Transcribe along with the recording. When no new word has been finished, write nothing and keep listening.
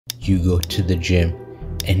You go to the gym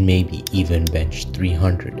and maybe even bench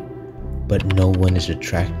 300, but no one is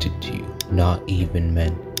attracted to you, not even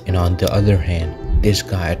men. And on the other hand, this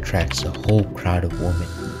guy attracts a whole crowd of women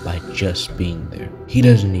by just being there. He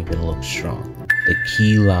doesn't even look strong. The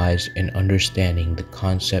key lies in understanding the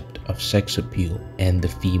concept of sex appeal and the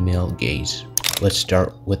female gaze. Let's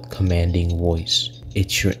start with commanding voice.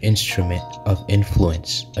 It's your instrument of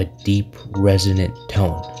influence. A deep, resonant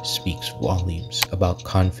tone speaks volumes about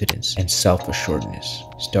confidence and self-assuredness.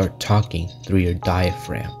 Start talking through your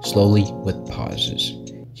diaphragm, slowly with pauses.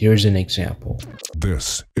 Here's an example.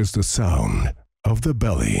 This is the sound of the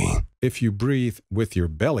belly. If you breathe with your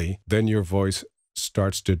belly, then your voice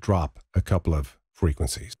starts to drop a couple of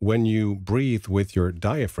frequencies. When you breathe with your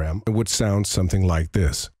diaphragm, it would sound something like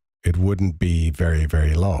this. It wouldn't be very,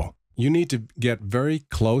 very low. You need to get very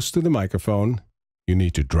close to the microphone. You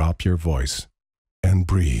need to drop your voice and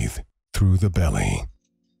breathe through the belly.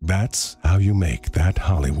 That's how you make that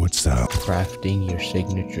Hollywood sound. Crafting your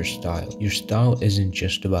signature style. Your style isn't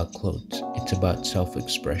just about clothes, it's about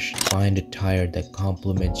self-expression. Find attire that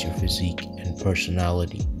complements your physique and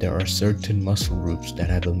personality. There are certain muscle groups that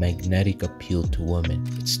have a magnetic appeal to women.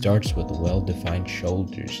 It starts with well-defined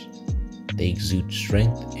shoulders. They exude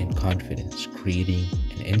strength and confidence, creating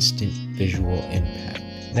an instant visual impact.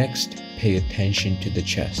 Next, pay attention to the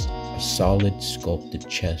chest. A solid, sculpted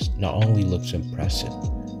chest not only looks impressive,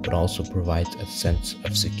 but also provides a sense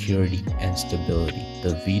of security and stability.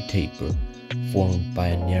 The V-taper, formed by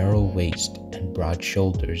a narrow waist and broad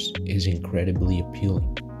shoulders, is incredibly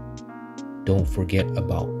appealing. Don't forget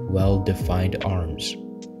about well-defined arms.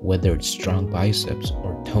 Whether it's strong biceps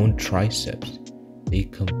or toned triceps, they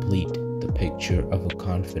complete the picture of a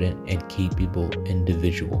confident and capable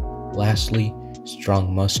individual. Lastly,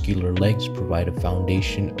 strong muscular legs provide a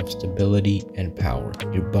foundation of stability and power.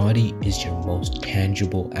 Your body is your most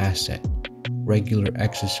tangible asset. Regular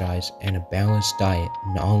exercise and a balanced diet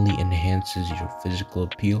not only enhances your physical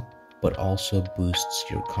appeal, but also boosts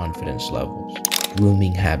your confidence levels.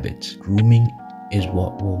 Grooming habits. Grooming is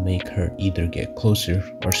what will make her either get closer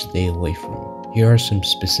or stay away from you. Here are some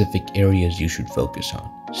specific areas you should focus on.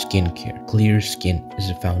 Skincare. Clear skin is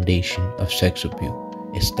a foundation of sex appeal.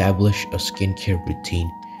 Establish a skincare routine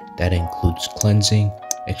that includes cleansing,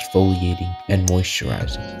 exfoliating, and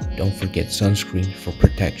moisturizing. Don't forget sunscreen for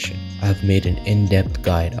protection. I've made an in-depth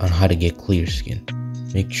guide on how to get clear skin.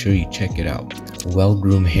 Make sure you check it out.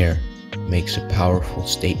 Well-groomed hair makes a powerful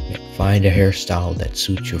statement. Find a hairstyle that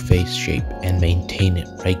suits your face shape and maintain it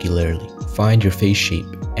regularly. Find your face shape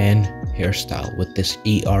and hairstyle with this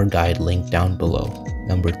ER guide linked down below.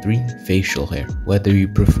 Number 3, facial hair. Whether you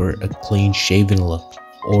prefer a clean shaven look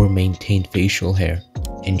or maintain facial hair,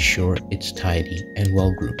 ensure it's tidy and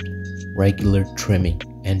well groomed. Regular trimming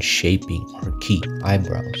and shaping are key.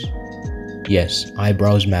 Eyebrows. Yes,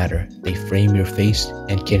 eyebrows matter. They frame your face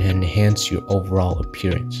and can enhance your overall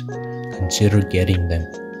appearance. Consider getting them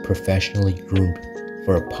professionally groomed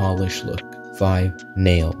for a polished look. 5,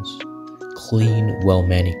 nails. Clean,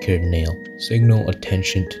 well-manicured nail signal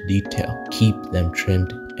attention to detail. Keep them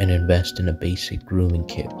trimmed and invest in a basic grooming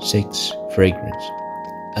kit. 6, fragrance.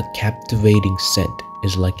 A captivating scent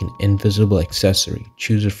is like an invisible accessory.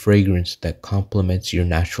 Choose a fragrance that complements your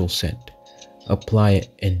natural scent. Apply it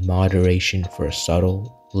in moderation for a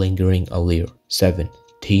subtle, lingering allure. 7,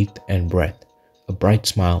 teeth and breath. A bright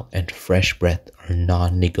smile and fresh breath are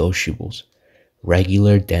non-negotiables.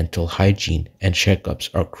 Regular dental hygiene and checkups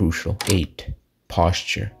are crucial. 8,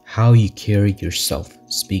 posture. How you carry yourself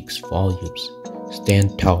speaks volumes.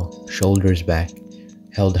 Stand tall, shoulders back,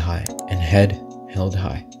 held high, and head held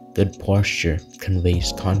high. Good posture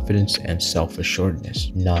conveys confidence and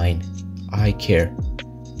self-assuredness. 9, eye care.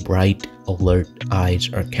 Bright, alert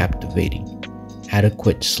eyes are captivating.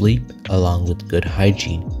 Adequate sleep, along with good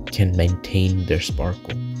hygiene, can maintain their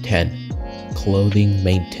sparkle. 10, clothing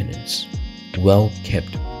maintenance.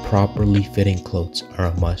 Well-kept, properly fitting clothes are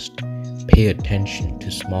a must. Pay attention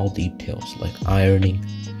to small details like ironing,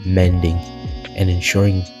 mending, and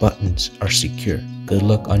ensuring buttons are secure. Good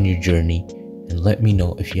luck on your journey, and let me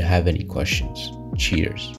know if you have any questions. Cheers.